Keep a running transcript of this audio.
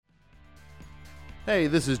Hey,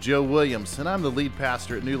 this is Joe Williams, and I'm the lead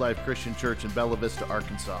pastor at New Life Christian Church in Bella Vista,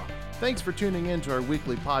 Arkansas. Thanks for tuning in to our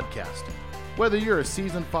weekly podcast. Whether you're a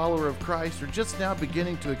seasoned follower of Christ or just now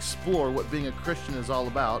beginning to explore what being a Christian is all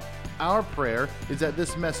about, our prayer is that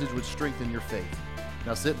this message would strengthen your faith.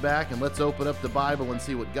 Now sit back and let's open up the Bible and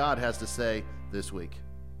see what God has to say this week.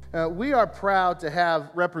 We are proud to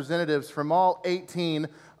have representatives from all 18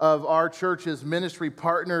 of our church's ministry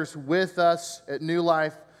partners with us at New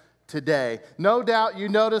Life today. No doubt you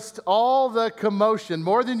noticed all the commotion,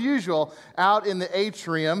 more than usual, out in the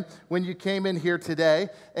atrium when you came in here today.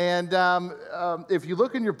 And if you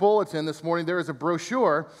look in your bulletin this morning, there is a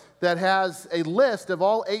brochure that has a list of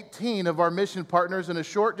all 18 of our mission partners and a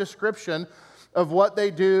short description of what they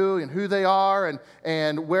do and who they are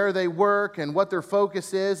and where they work and what their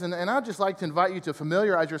focus is. And I'd just like to invite you to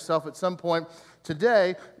familiarize yourself at some point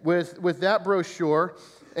today with that brochure.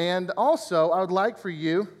 And also, I would like for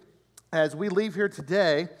you, as we leave here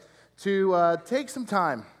today, to take some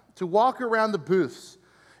time to walk around the booths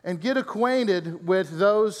and get acquainted with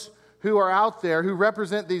those who are out there who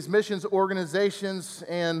represent these missions organizations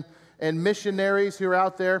and missionaries who are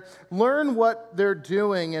out there. Learn what they're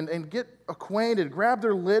doing and get acquainted. Grab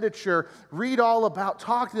their literature, read all about,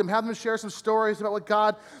 talk to them, have them share some stories about what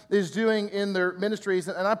God is doing in their ministries.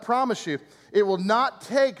 And I promise you, it will not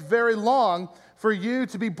take very long for you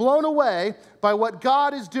to be blown away by what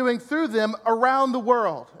God is doing through them around the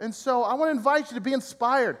world. And so I want to invite you to be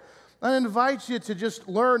inspired. I invite you to just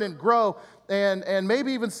learn and grow, and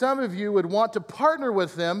maybe even some of you would want to partner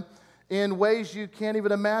with them in ways you can't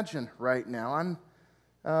even imagine right now.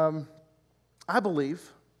 I believe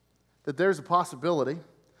that there's a possibility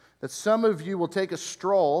that some of you will take a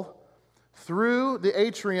stroll through the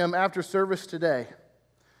atrium after service today,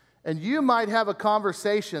 and you might have a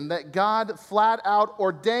conversation that God flat out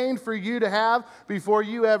ordained for you to have before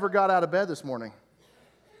you ever got out of bed this morning.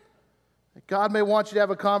 God may want you to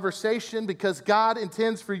have a conversation because God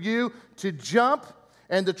intends for you to jump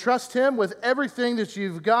and to trust Him with everything that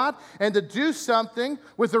you've got and to do something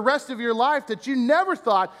with the rest of your life that you never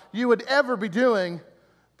thought you would ever be doing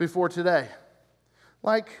before today.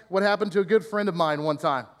 Like what happened to a good friend of mine one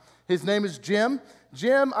time. His name is Jim.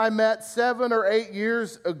 Jim, I met 7 or 8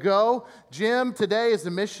 years ago. Jim today is a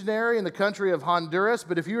missionary in the country of Honduras,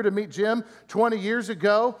 but if you were to meet Jim 20 years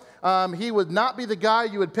ago, he would not be the guy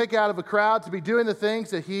you would pick out of a crowd to be doing the things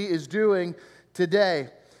that he is doing today.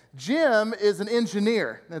 Jim is an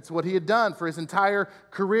engineer. That's what he had done for his entire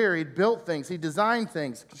career. He'd built things, he designed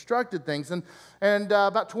things, constructed things. And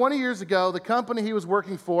about 20 years ago, the company he was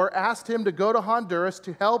working for asked him to go to Honduras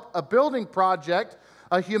to help a building project,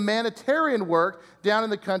 a humanitarian work down in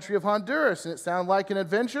the country of Honduras. And it sounded like an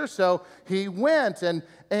adventure, so he went. And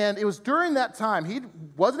it was during that time, he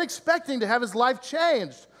wasn't expecting to have his life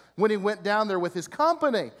changed when he went down there with his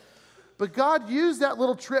company. But God used that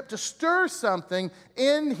little trip to stir something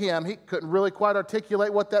in him. He couldn't really quite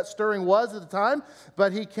articulate what that stirring was at the time,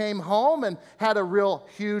 but he came home and had a real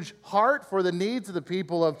huge heart for the needs of the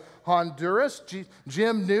people of Honduras.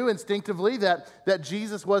 Jim knew instinctively that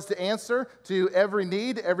Jesus was the answer to every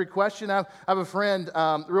need, every question. I have a friend,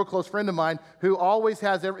 a real close friend of mine, who always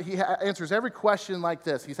answers every question like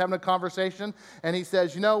this. He's having a conversation, and he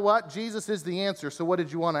says, "You know what? Jesus is the answer, so what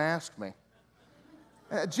did you want to ask me?"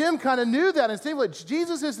 Jim kind of knew that instinctively.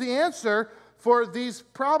 Jesus is the answer for these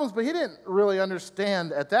problems, but he didn't really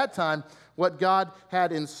understand at that time what God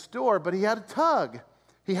had in store. But he had a tug.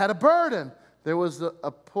 He had a burden. There was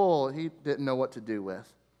a pull he didn't know what to do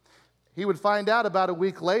with. He would find out about a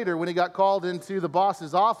week later when he got called into the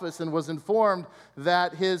boss's office and was informed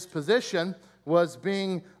that his position was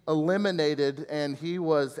being eliminated and he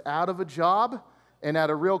was out of a job and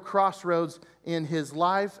at a real crossroads in his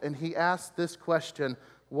life. And he asked this question: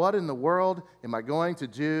 what in the world am I going to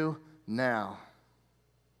do now?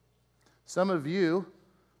 Some of you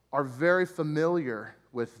are very familiar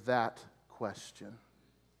with that question.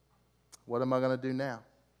 What am I going to do now?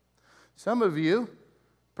 Some of you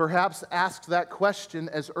perhaps asked that question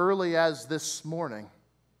as early as this morning.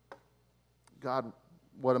 God,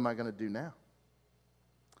 what am I going to do now?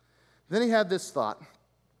 Then he had this thought.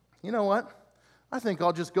 You know what? I think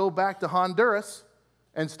I'll just go back to Honduras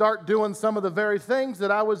and start doing some of the very things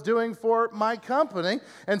that I was doing for my company.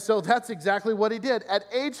 And so that's exactly what he did. At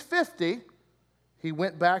age 50, he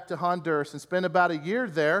went back to Honduras and spent about a year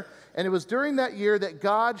there. And it was during that year that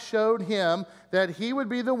God showed him that he would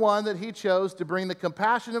be the one that he chose to bring the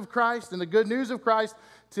compassion of Christ and the good news of Christ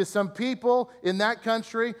to some people in that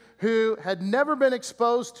country who had never been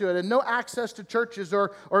exposed to it and no access to churches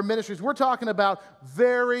or ministries. We're talking about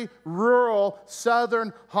very rural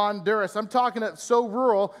southern Honduras. I'm talking so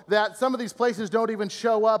rural that some of these places don't even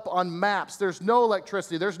show up on maps. There's no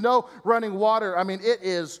electricity. There's no running water. I mean, it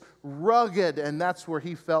is rugged, and that's where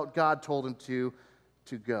he felt God told him to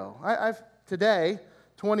go. Today,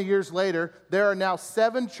 20 years later, there are now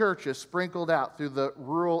 7 churches sprinkled out through the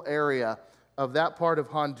rural area of that part of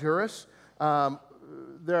Honduras.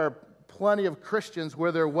 There are plenty of Christians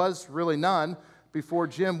where there was really none before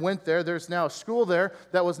Jim went there. There's now a school there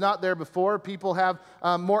that was not there before. People have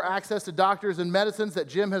more access to doctors and medicines that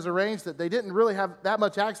Jim has arranged that they didn't really have that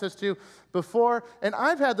much access to before. And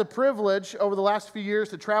I've had the privilege over the last few years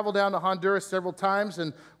to travel down to Honduras several times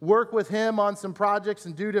and work with him on some projects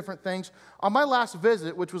and do different things. On my last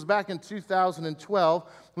visit, which was back in 2012,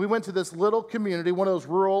 we went to this little community, one of those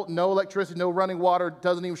rural, no electricity, no running water,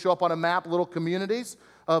 doesn't even show up on a map, little communities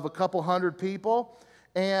of a couple hundred people.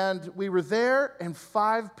 And we were there, and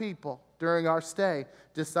 5 people during our stay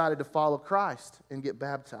decided to follow Christ and get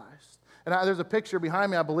baptized. And there's a picture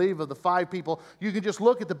behind me, I believe, of the 5 people. You can just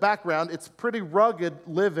look at the background. It's pretty rugged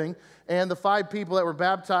living. And the 5 people that were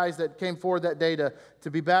baptized that came forward that day to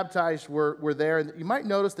be baptized were there. And you might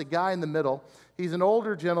notice the guy in the middle. He's an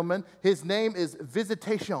older gentleman. His name is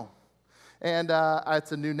Visitation. And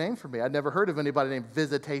it's a new name for me. I'd never heard of anybody named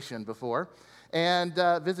Visitation before. And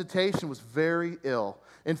Visitation was very ill.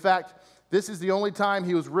 In fact, this is the only time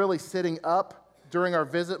he was really sitting up during our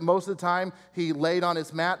visit. Most of the time, he laid on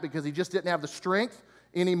his mat because he just didn't have the strength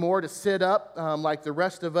anymore to sit up like the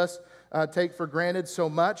rest of us take for granted so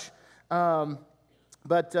much.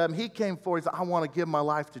 But he came forward. He said, I want to give my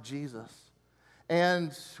life to Jesus.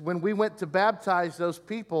 And when we went to baptize those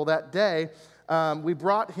people that day, we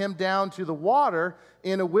brought him down to the water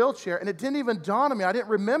in a wheelchair, and it didn't even dawn on me. I didn't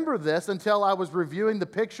remember this until I was reviewing the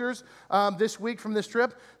pictures this week from this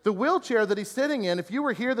trip. The wheelchair that he's sitting in, if you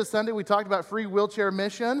were here this Sunday, we talked about free wheelchair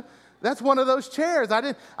mission. That's one of those chairs.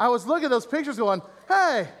 I was looking at those pictures going,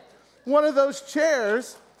 hey, one of those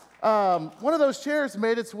chairs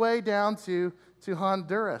made its way down to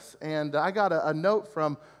Honduras. And I got a note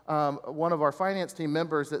from one of our finance team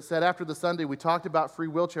members that said after the Sunday we talked about free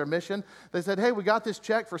wheelchair mission, they said, hey, we got this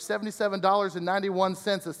check for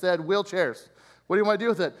 $77.91 that said wheelchairs. What do you want to do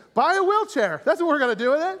with it? Buy a wheelchair. That's what we're going to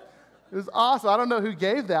do with it. It was awesome. I don't know who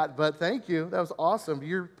gave that, but thank you. That was awesome.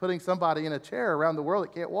 You're putting somebody in a chair around the world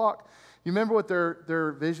that can't walk. You remember what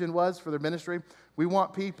their vision was for their ministry? We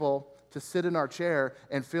want people to sit in our chair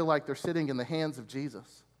and feel like they're sitting in the hands of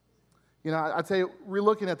Jesus. You know, I tell you,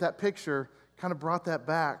 relooking at that picture kind of brought that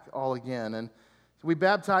back all again. And we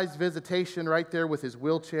baptized Visitation right there with his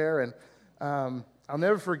wheelchair. And I'll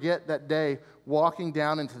never forget that day walking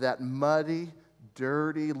down into that muddy,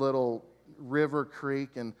 dirty little river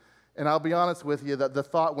creek. And I'll be honest with you, the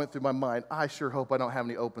thought went through my mind, I sure hope I don't have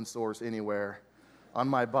any open sores anywhere on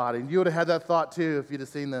my body. And you would have had that thought too if you'd have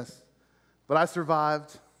seen this. But I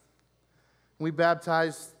survived. We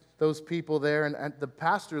baptized those people there, and the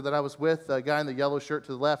pastor that I was with, the guy in the yellow shirt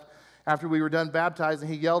to the left, after we were done baptizing,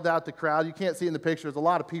 he yelled out the crowd. You can't see it in the picture. There's a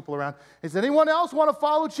lot of people around. He said, anyone else want to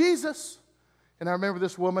follow Jesus? And I remember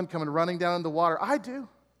this woman coming running down in the water. I do.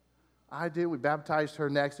 We baptized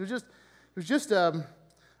her next. It was just a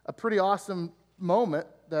pretty awesome moment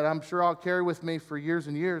that I'm sure I'll carry with me for years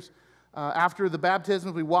and years. After the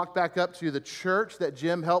baptisms, we walked back up to the church that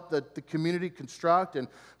Jim helped the community construct, and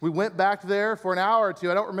we went back there for an hour or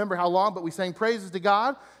two. I don't remember how long, but we sang praises to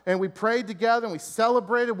God, and we prayed together, and we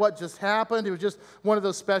celebrated what just happened. It was just one of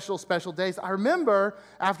those special, special days. I remember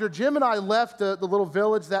after Jim and I left the little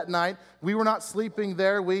village that night, we were not sleeping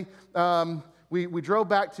there. We drove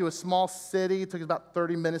back to a small city. It took us about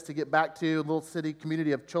 30 minutes to get back to a little city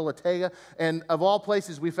community of Choluteca. And of all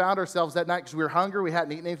places, we found ourselves that night because we were hungry. We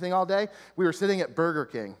hadn't eaten anything all day. We were sitting at Burger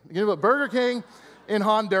King. You know what? Burger King in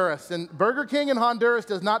Honduras. And Burger King in Honduras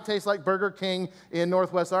does not taste like Burger King in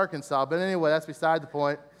Northwest Arkansas. But anyway, that's beside the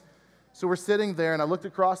point. So we're sitting there, and I looked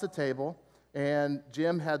across the table, and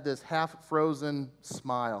Jim had this half-frozen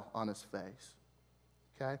smile on his face.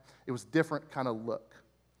 Okay? It was a different kind of look.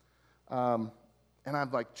 And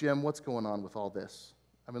I'm like, Jim, what's going on with all this?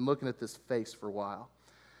 I've been looking at this face for a while.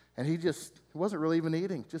 And he wasn't really even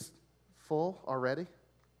eating, just full already.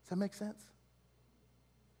 Does that make sense?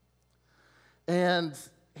 And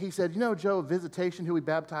he said, you know, Joe, Visitation, who we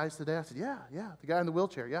baptized today? I said, yeah, the guy in the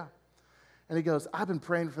wheelchair, yeah. And he goes, I've been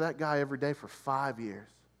praying for that guy every day for 5 years.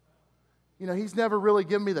 You know, he's never really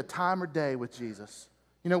given me the time or day with Jesus.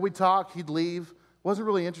 You know, we'd talk, he'd leave wasn't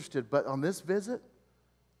really interested. But on this visit,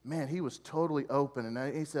 man, he was totally open.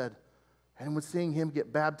 And he said, and with seeing him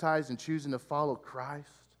get baptized and choosing to follow Christ,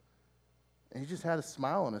 and he just had a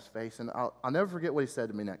smile on his face. And I'll never forget what he said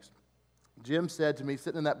to me next. Jim said to me,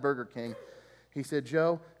 sitting in that Burger King, he said,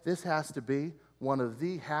 Joe, this has to be one of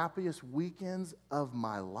the happiest weekends of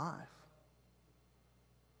my life.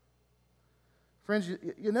 Friends,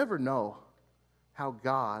 you never know how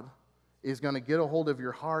God is going to get a hold of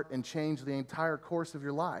your heart and change the entire course of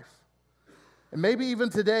your life. And maybe even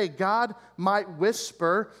today, God might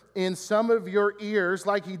whisper in some of your ears,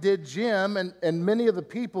 like he did Jim and many of the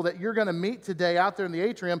people that you're going to meet today out there in the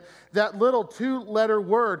atrium, that little 2-letter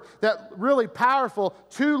word, that really powerful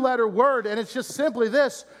 2-letter word, and it's just simply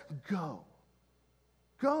this: go.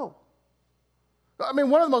 Go. I mean,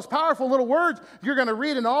 one of the most powerful little words you're going to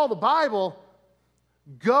read in all the Bible,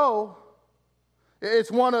 go.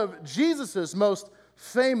 It's one of Jesus' most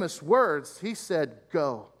famous words. He said,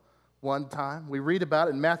 go. One time. We read about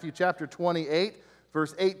it in Matthew chapter 28,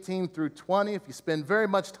 verse 18 through 20. If you spend very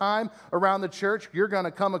much time around the church, you're going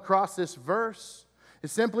to come across this verse. It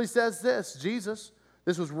simply says this: Jesus,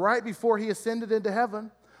 this was right before he ascended into heaven.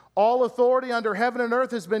 All authority under heaven and earth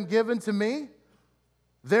has been given to me.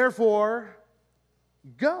 Therefore,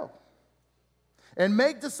 go and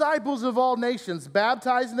make disciples of all nations,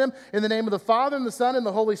 baptizing them in the name of the Father and the Son and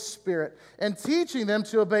the Holy Spirit, and teaching them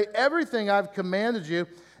to obey everything I've commanded you.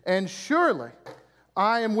 And surely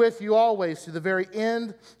I am with you always to the very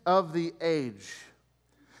end of the age.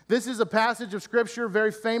 This is a passage of Scripture, a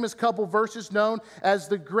very famous couple verses known as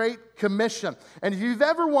the Great Commission. And if you've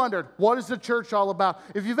ever wondered, what is the church all about?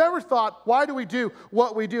 If you've ever thought, why do we do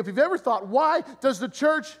what we do? If you've ever thought, why does the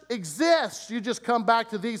church exist? You just come back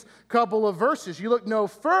to these couple of verses. You look no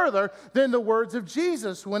further than the words of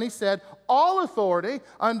Jesus when he said, all authority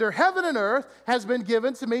under heaven and earth has been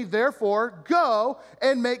given to me. Therefore, go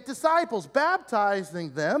and make disciples,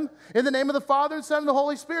 baptizing them in the name of the Father and Son and the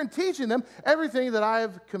Holy Spirit, and teaching them everything that I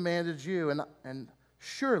have commanded you. And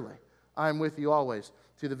surely I am with you always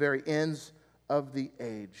to the very ends of the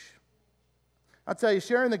age. I'll tell you,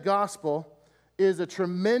 sharing the gospel is a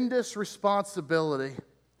tremendous responsibility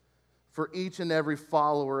for each and every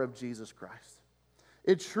follower of Jesus Christ.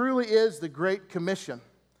 It truly is the Great Commission.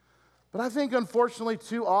 But I think, unfortunately,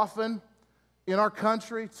 too often in our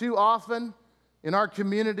country, too often in our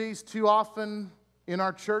communities, too often in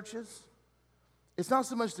our churches, it's not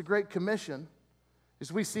so much the Great Commission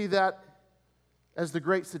as we see that as the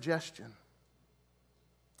Great Suggestion.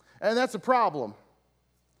 And that's a problem,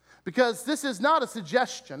 because this is not a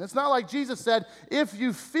suggestion. It's not like Jesus said, if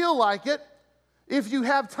you feel like it, if you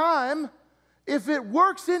have time, if it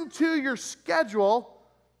works into your schedule,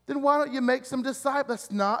 then why don't you make some disciples?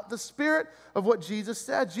 That's not the spirit of what Jesus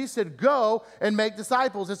said. Jesus said, go and make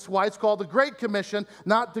disciples. That's why it's called the Great Commission,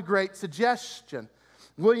 not the Great Suggestion.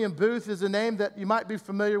 William Booth is a name that you might be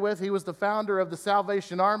familiar with. He was the founder of the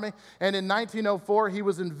Salvation Army, and in 1904, he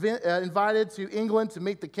was invited to England to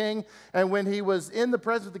meet the king, and when he was in the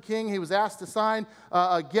presence of the king, he was asked to sign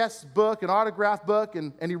a guest book, an autograph book,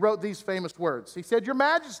 and he wrote these famous words. He said, Your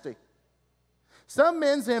Majesty, some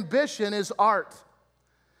men's ambition is art,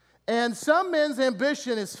 and some men's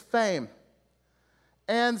ambition is fame,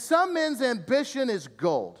 and some men's ambition is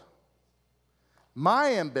gold.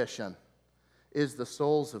 My ambition is the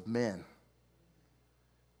souls of men.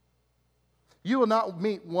 You will not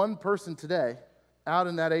meet one person today out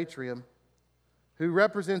in that atrium who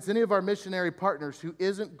represents any of our missionary partners who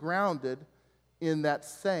isn't grounded in that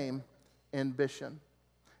same ambition.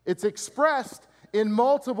 It's expressed in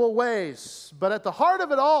multiple ways, but at the heart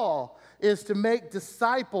of it all is to make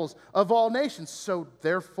disciples of all nations. So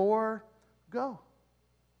therefore, go.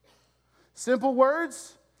 Simple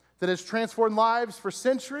words that has transformed lives for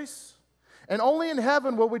centuries. And only in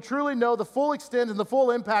heaven will we truly know the full extent and the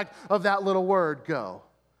full impact of that little word, go.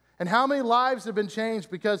 And how many lives have been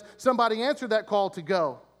changed because somebody answered that call to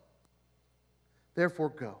go. Therefore,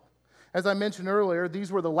 go. As I mentioned earlier,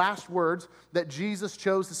 these were the last words that Jesus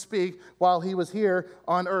chose to speak while he was here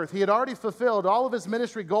on earth. He had already fulfilled all of his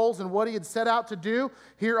ministry goals and what he had set out to do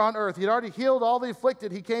here on earth. He had already healed all the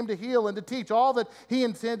afflicted. He came to heal and to teach all that he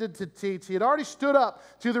intended to teach. He had already stood up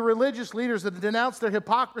to the religious leaders that had denounced their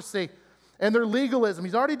hypocrisy and their legalism.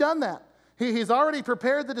 He's already done that. He's already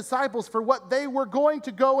prepared the disciples for what they were going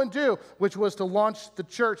to go and do, which was to launch the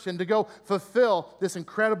church and to go fulfill this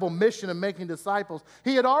incredible mission of making disciples.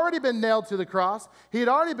 He had already been nailed to the cross. He had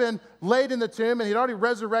already been laid in the tomb, and he'd already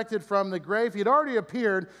resurrected from the grave. He had already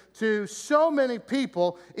appeared to so many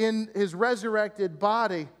people in his resurrected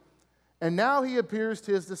body. And now he appears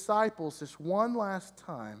to his disciples this one last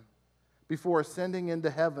time before ascending into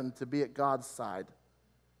heaven to be at God's side.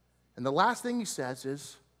 And the last thing he says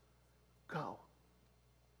is, go.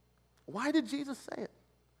 Why did Jesus say it?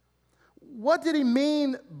 What did he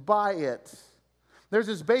mean by it? There's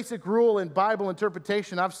this basic rule in Bible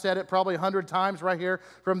interpretation. I've said it probably 100 times right here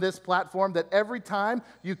from this platform, that every time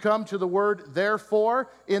you come to the word therefore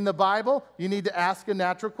in the Bible, you need to ask a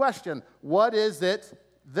natural question. What is it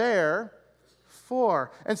there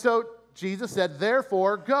for? And so Jesus said,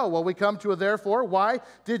 therefore, go. Well, we come to a therefore. Why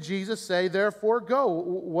did Jesus say, therefore, go?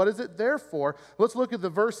 What is it there for? Let's look at the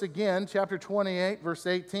verse again, chapter 28, verse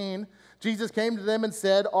 18. Jesus came to them and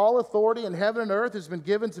said, all authority in heaven and earth has been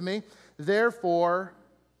given to me. Therefore,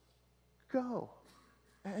 go.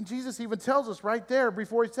 And Jesus even tells us right there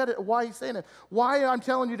before he said it, why he's saying it. Why I'm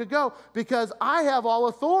telling you to go? Because I have all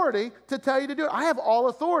authority to tell you to do it. I have all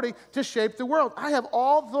authority to shape the world. I have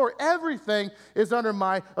all authority. Everything is under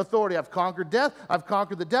my authority. I've conquered death. I've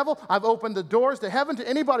conquered the devil. I've opened the doors to heaven to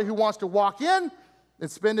anybody who wants to walk in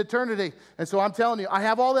and spend eternity. And so I'm telling you, I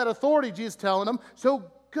have all that authority, Jesus is telling them,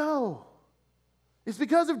 so go. It's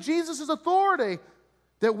because of Jesus' authority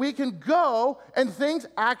that we can go and things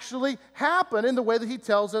actually happen in the way that he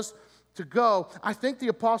tells us to go. I think the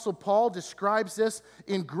Apostle Paul describes this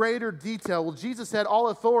in greater detail. Well, Jesus said, all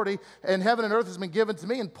authority in heaven and earth has been given to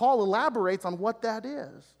me, and Paul elaborates on what that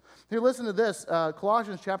is. Here, listen to this,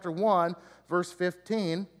 Colossians chapter 1, verse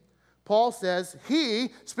 15. Paul says, he,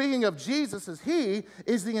 speaking of Jesus, says he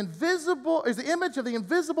is the image of the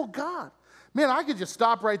invisible God. Man, I could just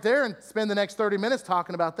stop right there and spend the next 30 minutes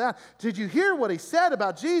talking about that. Did you hear what he said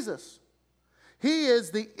about Jesus? He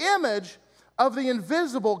is the image of the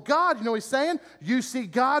invisible God. You know what he's saying? You see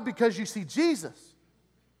God because you see Jesus.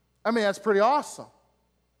 I mean, that's pretty awesome.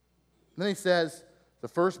 And then he says, the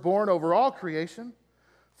firstborn over all creation.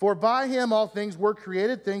 For by him all things were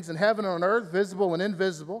created, things in heaven and on earth, visible and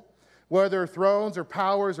invisible. Whether thrones or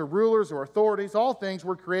powers or rulers or authorities, all things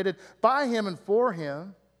were created by him and for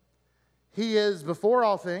him. He is before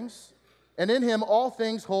all things, and in him all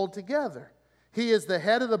things hold together. He is the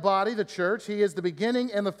head of the body, the church. He is the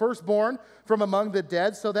beginning and the firstborn from among the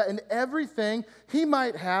dead, so that in everything he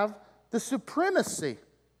might have the supremacy.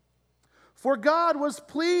 For God was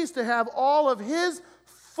pleased to have all of his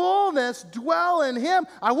fullness dwell in him.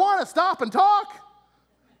 I want to stop and talk.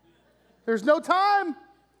 There's no time.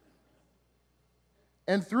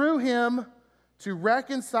 And through him to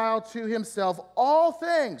reconcile to himself all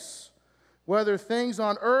things, whether things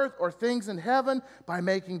on earth or things in heaven, by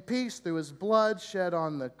making peace through his blood shed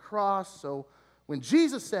on the cross. So when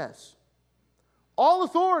Jesus says, all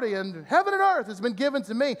authority in heaven and earth has been given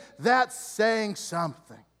to me, that's saying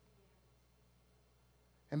something.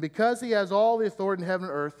 And because he has all the authority in heaven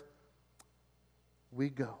and earth, we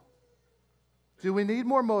go. Do we need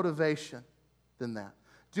more motivation than that?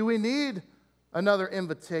 Do we need another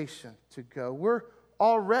invitation to go? We're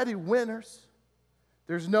already winners.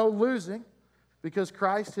 There's no losing, because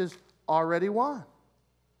Christ has already won.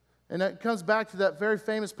 And that comes back to that very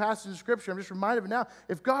famous passage of Scripture. I'm just reminded of it now.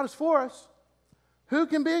 If God is for us, who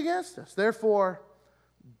can be against us? Therefore,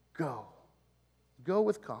 go. Go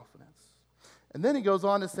with confidence. And then he goes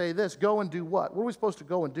on to say this, go and do what? What are we supposed to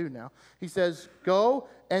go and do now? He says, go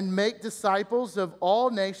and make disciples of all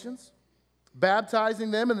nations, baptizing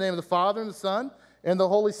them in the name of the Father and the Son and the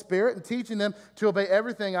Holy Spirit, and teaching them to obey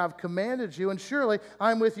everything I've commanded you. And surely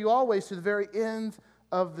I'm with you always to the very end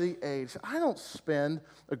of the age. I don't spend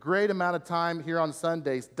a great amount of time here on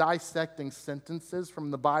Sundays dissecting sentences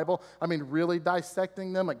from the Bible. I mean, really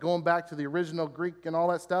dissecting them, like going back to the original Greek and all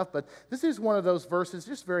that stuff. But this is one of those verses,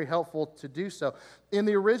 just very helpful to do so. In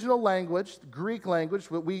the original language, Greek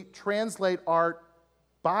language, we translate our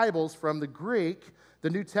Bibles from the Greek, the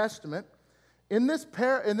New Testament. In this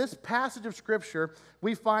passage of Scripture,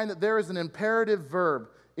 we find that there is an imperative verb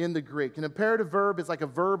in the Greek. An imperative verb is like a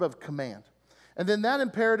verb of command. And then that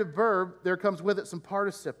imperative verb, there comes with it some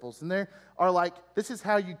participles. And they are like, this is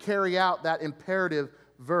how you carry out that imperative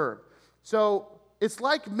verb. So it's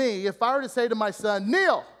like me, if I were to say to my son,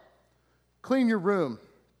 Neil, clean your room,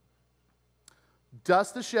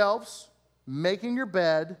 dust the shelves, making your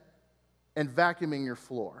bed, and vacuuming your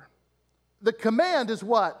floor. The command is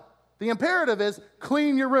what? The imperative is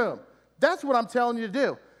clean your room. That's what I'm telling you to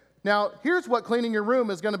do. Now, here's what cleaning your room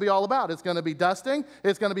is going to be all about. It's going to be dusting,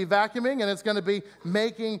 it's going to be vacuuming, and it's going to be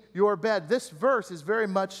making your bed. This verse is very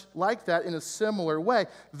much like that in a similar way.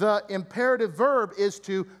 The imperative verb is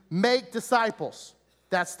to make disciples.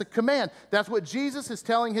 That's the command. That's what Jesus is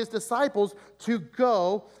telling his disciples to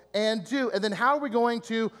go and do. And then how are we going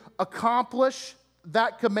to accomplish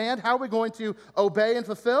that command? How are we going to obey and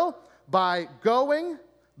fulfill? By going,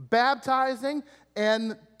 baptizing,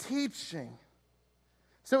 and teaching.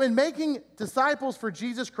 So in making disciples for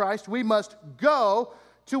Jesus Christ, we must go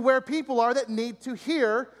to where people are that need to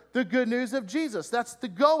hear the good news of Jesus. That's the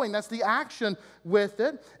going, that's the action with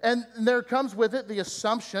it. And there comes with it the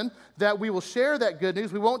assumption that we will share that good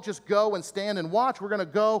news. We won't just go and stand and watch. We're going to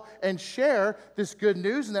go and share this good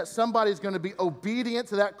news, and that somebody's going to be obedient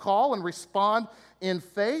to that call and respond in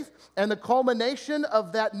faith. And the culmination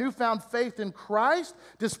of that newfound faith in Christ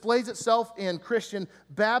displays itself in Christian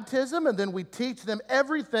baptism, and then we teach them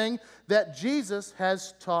everything that Jesus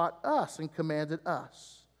has taught us and commanded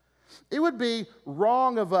us. It would be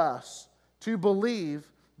wrong of us to believe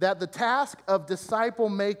that the task of disciple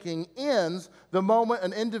making ends the moment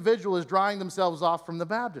an individual is drying themselves off from the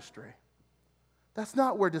baptistry. That's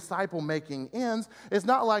not where disciple making ends. It's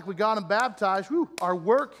not like we got them baptized, our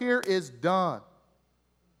work here is done.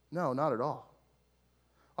 No, not at all.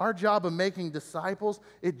 Our job of making disciples,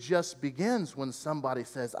 it just begins when somebody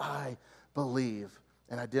says, I believe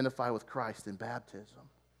and identify with Christ in baptism.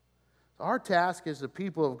 Our task as the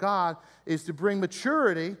people of God is to bring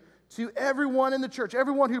maturity to everyone in the church,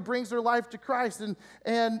 everyone who brings their life to Christ.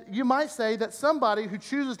 And you might say that somebody who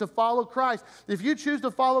chooses to follow Christ, if you choose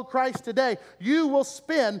to follow Christ today, you will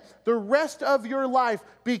spend the rest of your life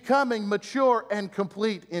becoming mature and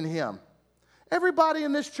complete in Him. Everybody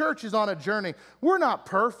in this church is on a journey. We're not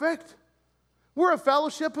perfect. We're a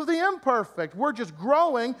fellowship of the imperfect. We're just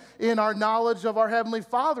growing in our knowledge of our Heavenly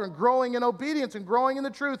Father and growing in obedience and growing in the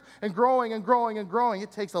truth and growing and growing and growing.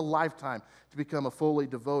 It takes a lifetime to become a fully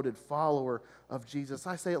devoted follower of Jesus.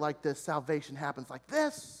 I say it like this: salvation happens like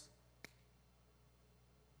this.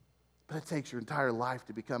 But it takes your entire life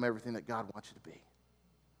to become everything that God wants you to be.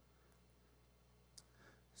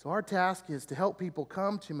 So our task is to help people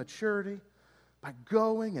come to maturity by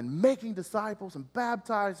going and making disciples and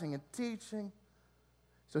baptizing and teaching.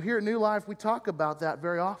 So here at New Life, we talk about that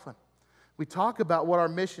very often. We talk about what our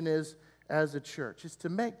mission is as a church. It's to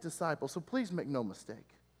make disciples. So please make no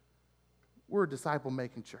mistake. We're a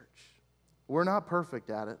disciple-making church. We're not perfect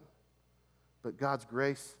at it, but God's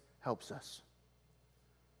grace helps us.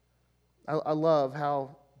 I love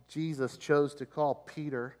how Jesus chose to call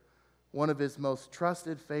Peter one of his most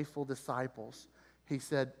trusted, faithful disciples. He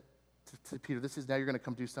said to Peter, this is now you're going to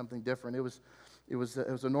come do something different. It was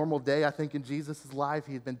a normal day, I think, in Jesus' life.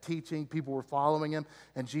 He had been teaching. People were following him.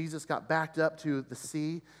 And Jesus got backed up to the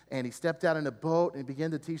sea, and he stepped out in a boat and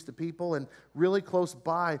began to teach the people. And really close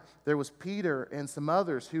by, there was Peter and some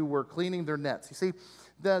others who were cleaning their nets. You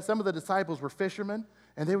see, some of the disciples were fishermen,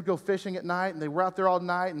 and they would go fishing at night, and they were out there all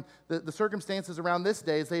night. And the circumstances around this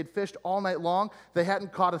day is they had fished all night long. They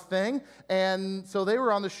hadn't caught a thing. And so they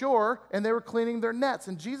were on the shore, and they were cleaning their nets.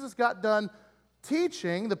 And Jesus got done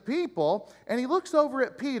teaching the people, and he looks over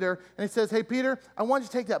at Peter, and he says, hey, Peter, I want you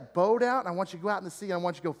to take that boat out, and I want you to go out in the sea, and I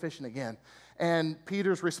want you to go fishing again. And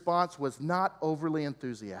Peter's response was not overly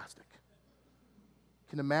enthusiastic. You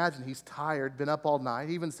can imagine he's tired, been up all night.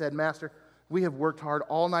 He even said, Master, we have worked hard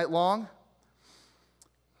all night long.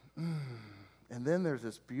 And then there's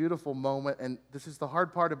this beautiful moment, and this is the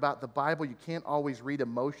hard part about the Bible. You can't always read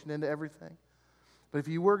emotion into everything. But if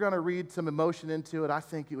you were going to read some emotion into it, I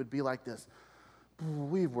think it would be like this.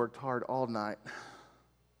 We've worked hard all night.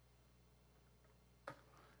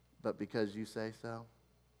 But because you say so,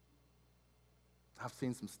 I've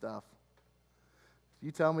seen some stuff. If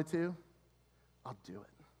you tell me to, I'll do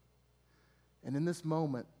it. And in this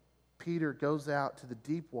moment, Peter goes out to the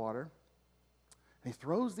deep water, and he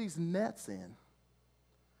throws these nets in.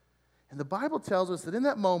 And the Bible tells us that in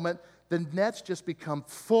that moment, the nets just become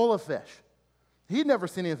full of fish. He'd never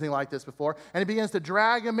seen anything like this before. And he begins to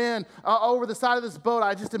drag him in over the side of this boat.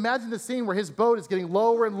 I just imagine the scene where his boat is getting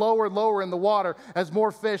lower and lower and lower in the water as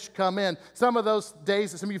more fish come in. Some of those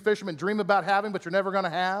days that some of you fishermen dream about having, but you're never going to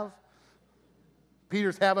have.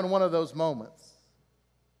 Peter's having one of those moments.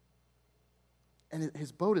 And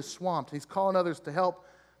his boat is swamped. He's calling others to help.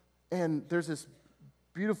 And there's this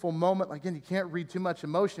beautiful moment. Again, you can't read too much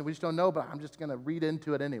emotion. We just don't know, but I'm just going to read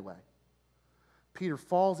into it anyway. Peter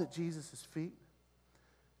falls at Jesus' feet.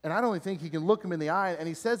 And I don't even think he can look him in the eye. And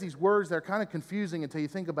he says these words that are kind of confusing until you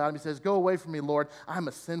think about them. He says, go away from me, Lord. I'm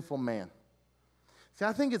a sinful man. See,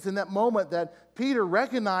 I think it's in that moment that Peter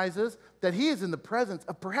recognizes that he is in the presence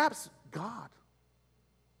of perhaps God.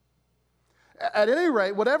 At any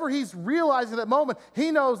rate, whatever he's realizing at that moment, he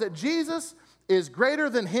knows that Jesus is greater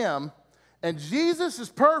than him. And Jesus is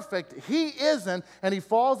perfect. He isn't. And he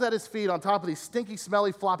falls at his feet on top of these stinky,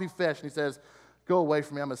 smelly, floppy fish. And he says, go away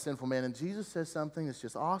from me, I'm a sinful man. And Jesus says something that's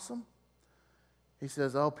just awesome. He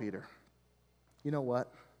says, oh, Peter, you know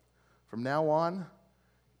what? From now on,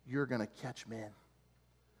 you're going to catch men.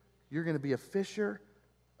 You're going to be a fisher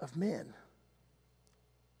of men.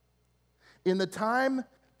 In the time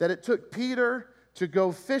that it took Peter to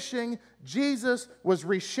go fishing, Jesus was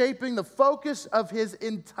reshaping the focus of his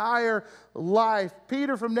entire life.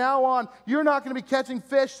 Peter, from now on, you're not going to be catching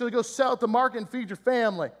fish to go sell at the market and feed your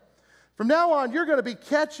family. From now on, you're going to be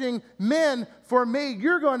catching men for me.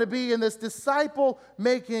 You're going to be in this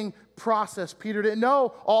disciple-making process. Peter didn't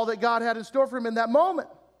know all that God had in store for him in that moment,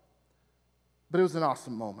 but it was an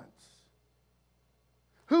awesome moment.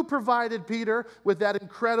 Who provided Peter with that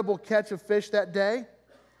incredible catch of fish that day?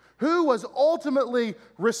 Who was ultimately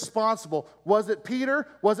responsible? Was it Peter?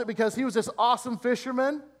 Was it because he was this awesome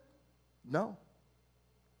fisherman? No.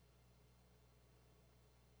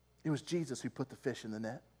 It was Jesus who put the fish in the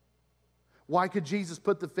net. Why could Jesus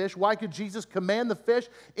put the fish? Why could Jesus command the fish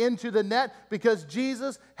into the net? Because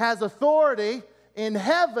Jesus has authority in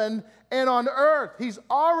heaven and on earth. He's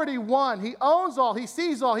already won. He owns all. He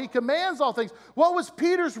sees all. He commands all things. What was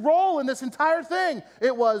Peter's role in this entire thing?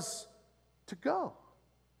 It was to go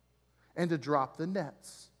and to drop the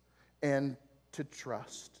nets and to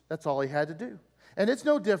trust. That's all he had to do. And it's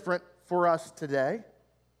no different for us today.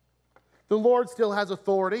 The Lord still has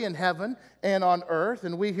authority in heaven and on earth,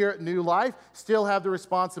 and we here at New Life still have the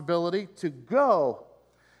responsibility to go.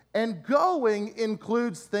 And going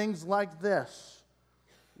includes things like this: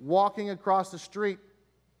 walking across the street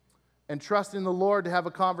and trusting the Lord to have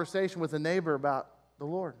a conversation with a neighbor about the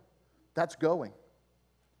Lord. That's going.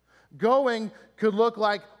 Going could look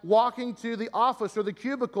like walking to the office or the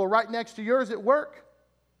cubicle right next to yours at work.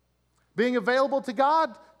 Being available to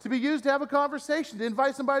God to be used to have a conversation, to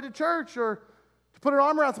invite somebody to church, or to put an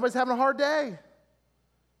arm around somebody who's having a hard day.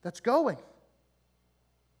 That's going.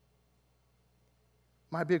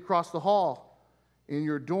 Might be across the hall in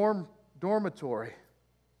your dormitory.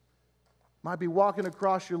 Might be walking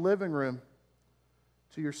across your living room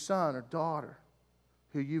to your son or daughter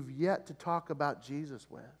who you've yet to talk about Jesus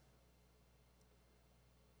with.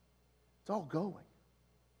 It's all going.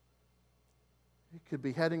 It could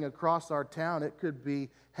be heading across our town. It could be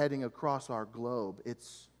heading across our globe.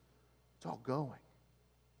 It's all going.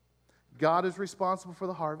 God is responsible for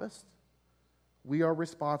the harvest. We are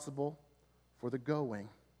responsible for the going.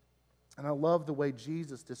 And I love the way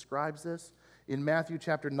Jesus describes this. In Matthew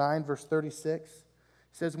chapter 9, verse 36, he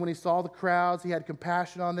says, when he saw the crowds, he had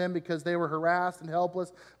compassion on them because they were harassed and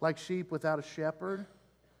helpless like sheep without a shepherd.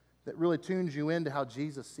 That really tunes you into how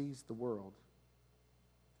Jesus sees the world.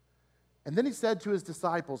 And then he said to his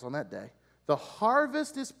disciples on that day, the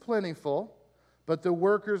harvest is plentiful, but the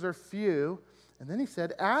workers are few. And then he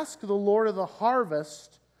said, ask the Lord of the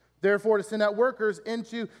harvest, therefore, to send out workers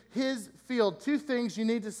into his field. Two things you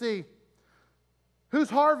need to see.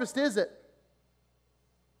 Whose harvest is it?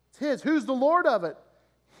 It's his. Who's the Lord of it?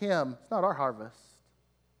 Him. It's not our harvest.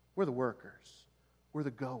 We're the workers. We're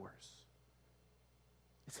the goers.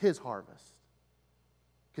 It's his harvest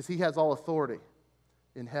because he has all authority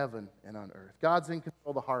in heaven and on earth. God's in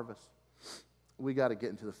control of the harvest. We got to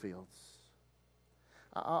get into the fields.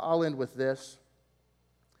 I'll end with this.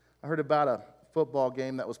 I heard about a football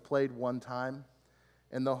game that was played one time,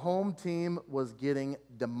 and the home team was getting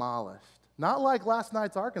demolished. Not like last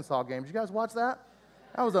night's Arkansas game. Did you guys watch that?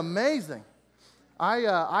 That was amazing.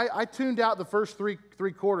 I tuned out the first three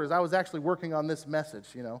quarters. I was actually working on this message,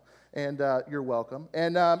 and you're welcome.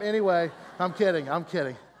 And anyway, I'm kidding.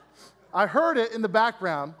 I heard it in the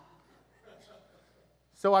background.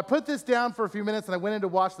 So I put this down for a few minutes, and I went in to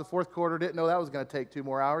watch the fourth quarter. Didn't know that was going to take 2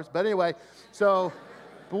 more hours. But anyway, but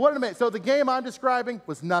what an amazing. So the game I'm describing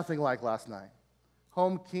was nothing like last night.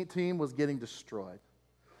 Home team was getting destroyed.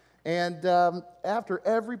 And after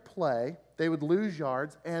every play, they would lose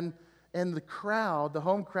yards, and the crowd, the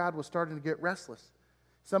home crowd, was starting to get restless.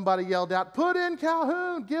 Somebody yelled out, put in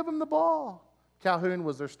Calhoun, give him the ball. Calhoun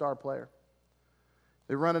was their star player.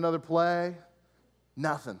 They run another play,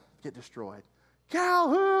 nothing, get destroyed.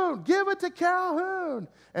 Calhoun, give it to Calhoun.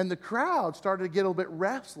 And the crowd started to get a little bit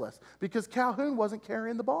restless because Calhoun wasn't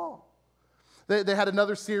carrying the ball. They had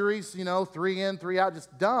another series, 3 in, 3 out,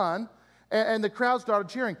 just done. And the crowd started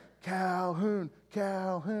cheering, Calhoun,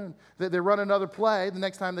 Calhoun. They run another play the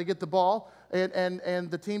next time they get the ball,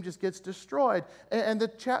 and the team just gets destroyed. And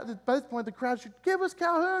by this point, the crowd should give us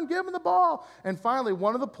Calhoun, give him the ball. And finally,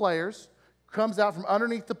 one of the players comes out from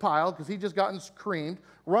underneath the pile because he just gotten creamed,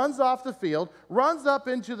 runs off the field, runs up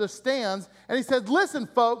into the stands, and he said, listen,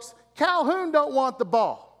 folks, Calhoun don't want the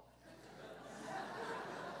ball.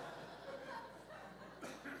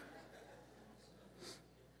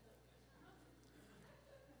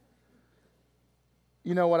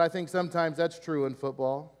 You know what? I think sometimes that's true in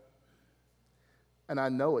football. And I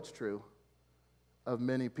know it's true of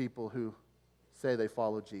many people who say they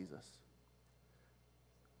follow Jesus.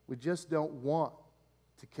 We just don't want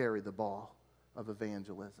to carry the ball of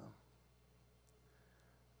evangelism.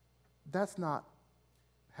 That's not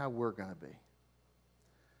how we're going to be.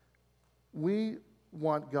 We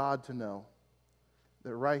want God to know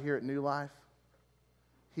that right here at New Life,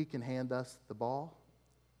 He can hand us the ball,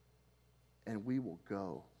 and we will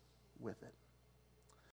go with it.